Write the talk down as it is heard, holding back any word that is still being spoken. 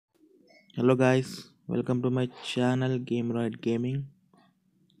Hello guys, welcome to my channel Game Right Gaming.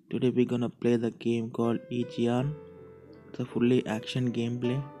 Today we're gonna play the game called JIAN. It's a fully action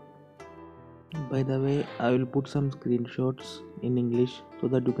gameplay. By the way, I will put some screenshots in English so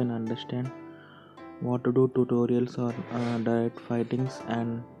that you can understand what to do, tutorials or direct fightings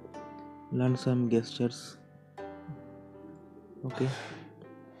and learn some gestures. Okay,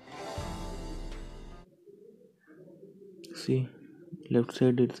 see left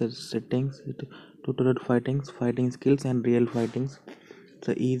side it says settings, tutorial fightings, fighting skills and real fightings. It's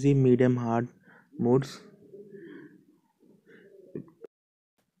a easy, medium, hard modes.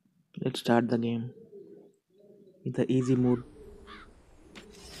 Let's start the game. It's a easy mode.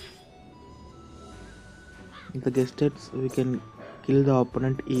 With the gestures we can kill the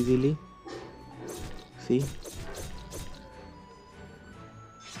opponent easily. See,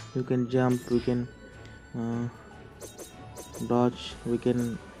 you can jump, we can uh, dodge, we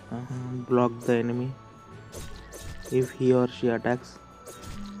can block the enemy if he or she attacks.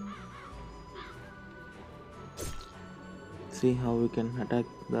 See how we can attack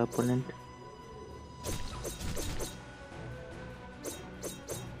the opponent.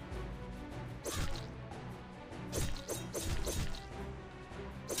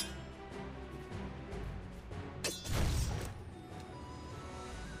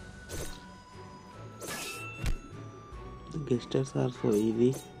 The gestures are so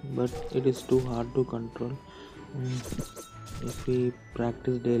easy, but it is too hard to control. If we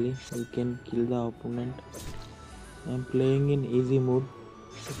practice daily, we can kill the opponent. I am playing in easy mode.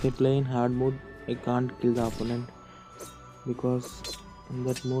 If I play in hard mode, I can't kill the opponent because in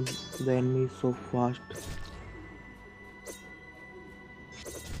that mode the enemy is so fast.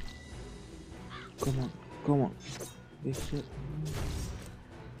 Come on, come on. Gesture.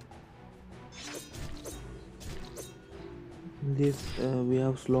 In this we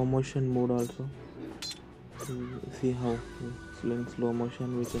have slow motion mode also. See how in slow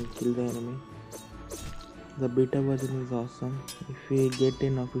motion we can kill the enemy. The beta version is awesome. If we get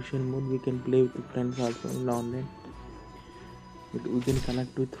in official mode, we can play with friends also in online. We can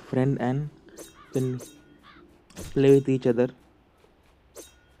connect with friend and can play with each other.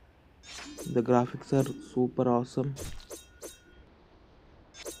 The graphics are super awesome.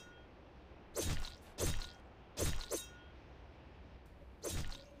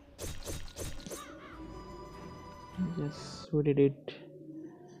 Yes, we did it.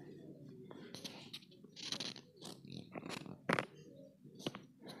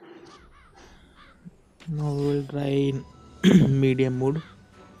 Now we will try in medium mode.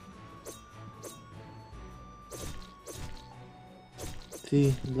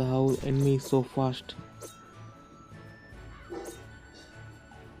 See the how enemy is so fast.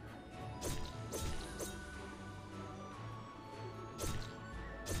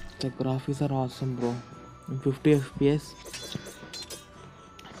 The graphics are awesome, bro. In 50 FPS,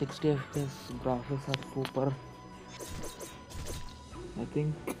 60 FPS graphics are super. I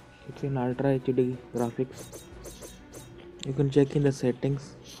think it's in Ultra HD graphics. You can check in the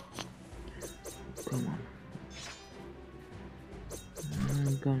settings. Come on.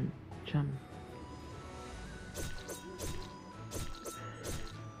 Come jump.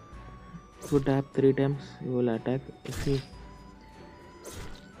 If you tap 3 times, you will attack. If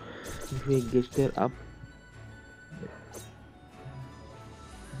we gesture up,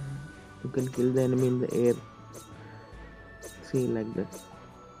 you can kill the enemy in the air. See like that.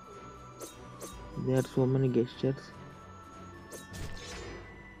 There are so many gestures.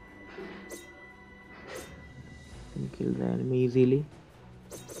 You can kill the enemy easily.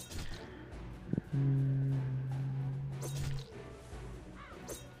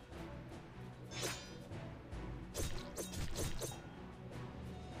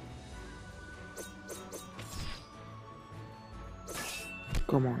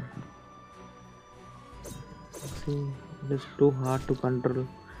 Come on. See, it is too hard to control.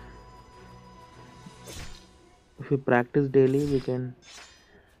 If we practice daily, we can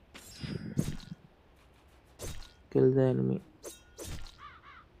kill the enemy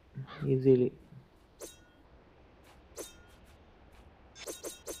easily.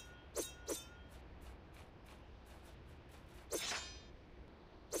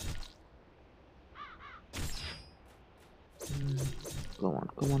 Come on,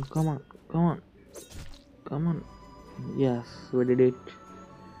 come on, come on, come on, come on. Yes, we did it.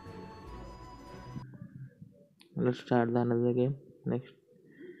 Let's start the another game next.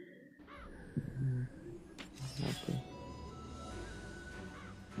 Okay.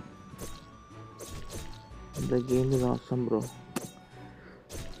 The game is awesome, bro.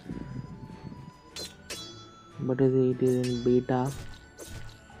 But it is in beta.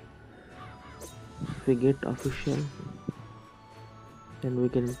 if we get official, then we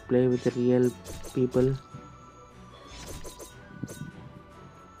can play with the real people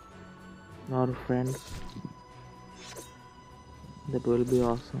or friends. That will be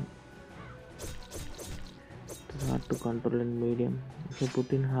awesome. It's hard to control in medium. If I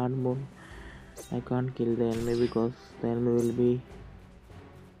put in hard mode, I can't kill the enemy because the enemy will be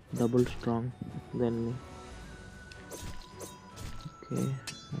double strong than me. Okay.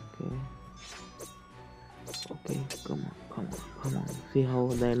 Okay, come on. See how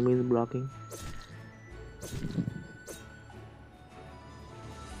the enemy is blocking?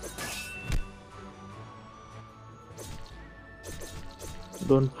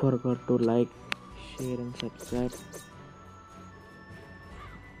 Don't forget to like, share and subscribe.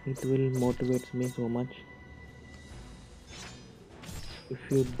 It will motivate me so much. If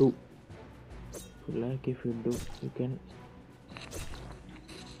you do, you can.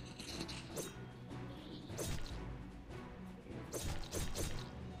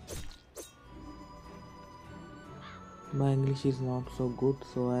 My English is not so good,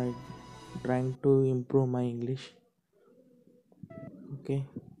 so I'm trying to improve my English. Okay.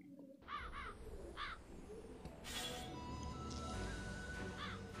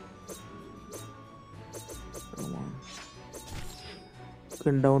 Come on. You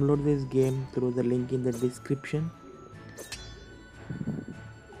can download this game through the link in the description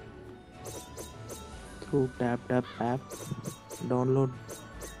through Tap app. Download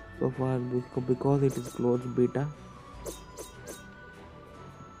so far because it is closed beta.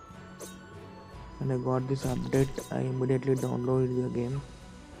 When I got this update, I immediately downloaded the game.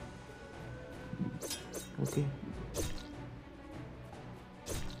 Okay.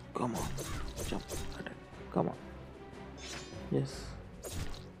 Come on. Jump. Attack. Come on. Yes.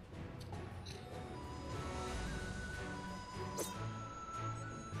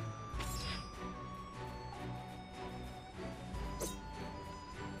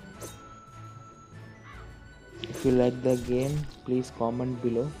 If you like the game, please comment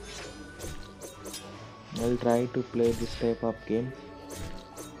below. I'll try to play this type of game.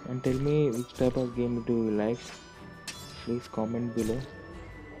 And tell me which type of game do you like. Please comment below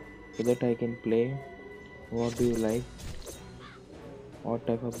so that I can play. What do you like? What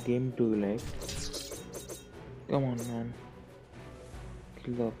type of game do you like? Come on, man.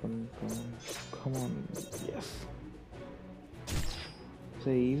 Kill the opponent. Come on. Yes. It's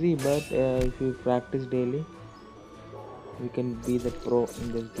easy, but if you practice daily, we can be the pro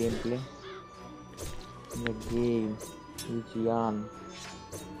in this gameplay. In the game, JIAN.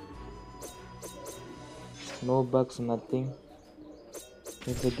 No bugs, nothing.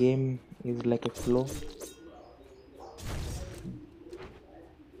 If the game is like a flow,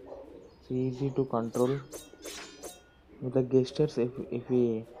 it's easy to control with the gestures. If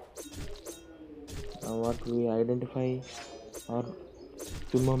we what we identify or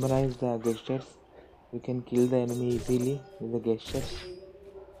to memorize the gestures, we can kill the enemy easily with the gestures.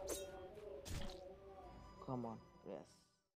 Come on, yes.